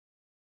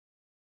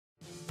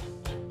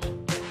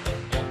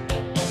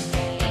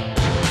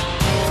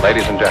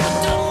Ladies and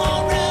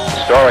gentlemen,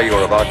 the story you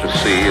are about to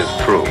see is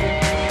true.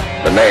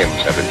 The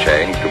names have been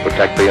changed to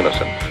protect the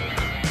innocent.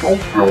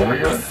 Don't film me.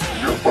 Your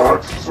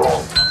box is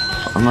on.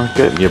 I'm not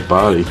getting your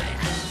body.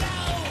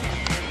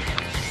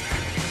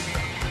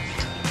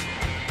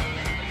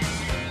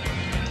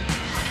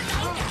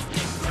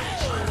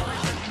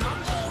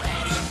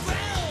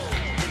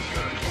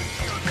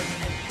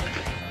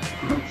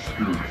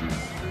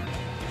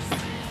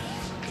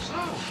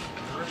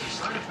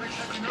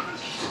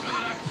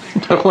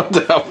 I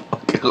wonder how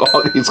fucking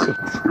long he's gonna...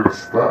 It's gonna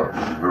stop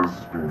because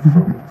it's being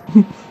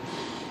filmed.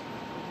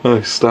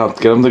 Oh, stop.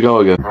 Get him to go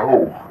again.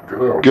 No,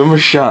 get out. Give him a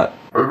shot.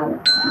 I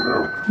don't, get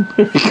out.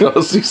 There he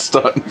goes. He's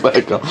starting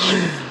back up.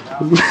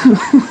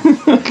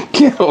 I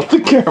can't hold the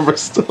camera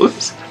still.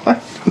 It's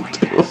fucking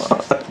too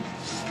hard.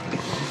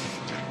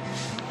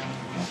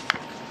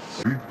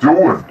 What are you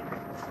doing?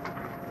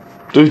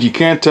 Dude, you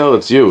can't tell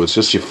it's you. It's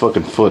just your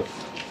fucking foot.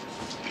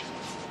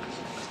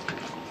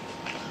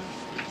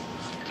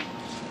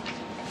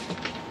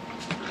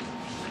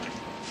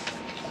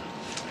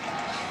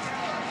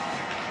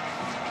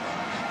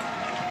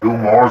 Do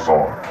Mars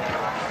on.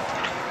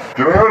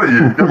 Get out of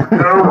here. Get the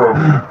camera.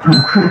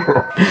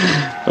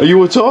 Oh, you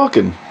were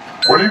talking.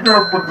 When are you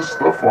gonna put the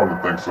stuff on the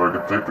thing so I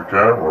can take the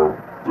camera?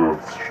 The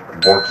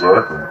Mark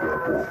Zachary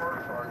camera.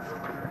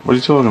 What are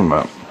you talking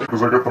about?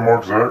 Because I got the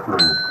Mark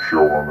Zachary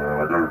show on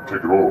there and I gotta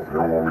take it off. You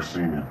don't want me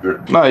seeing your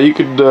dick. No, you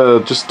could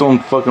just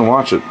don't fucking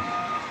watch it.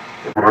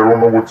 But I don't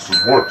know what's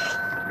what.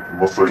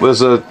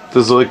 Unless I...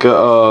 There's like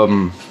a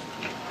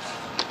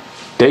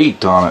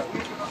date on it.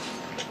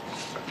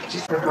 I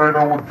think I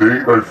know what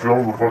date I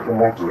filmed the fucking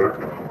Mark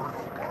Zachary.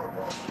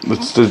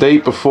 It's the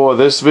date before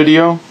this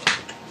video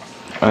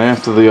and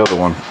after the other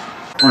one.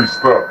 Please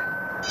stop.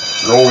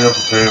 You're only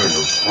entertaining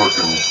us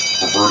fucking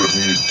perverted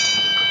needs.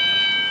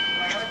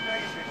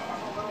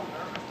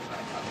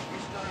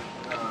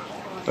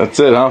 That's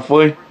it, huh,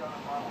 Flea?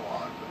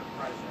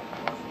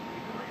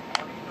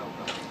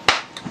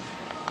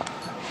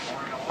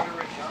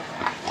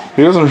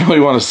 He doesn't really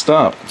want to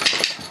stop.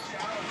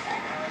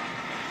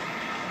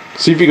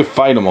 See if you can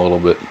fight him a little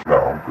bit. No,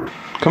 I'm good.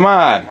 Come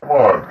on! Come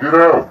on, get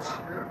out.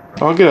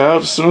 I'll get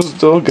out as soon as the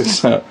dog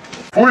gets out.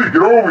 Flea,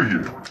 get over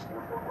here.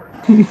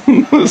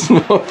 This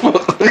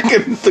motherfucker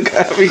getting the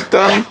heavy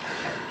done.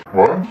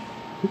 What?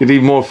 You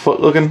need more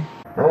foot looking?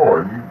 No,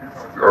 I need...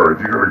 Alright,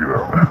 you gotta get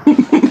out now.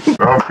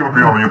 Now it's gonna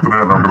be on the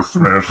internet and I'm gonna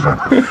smash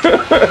something.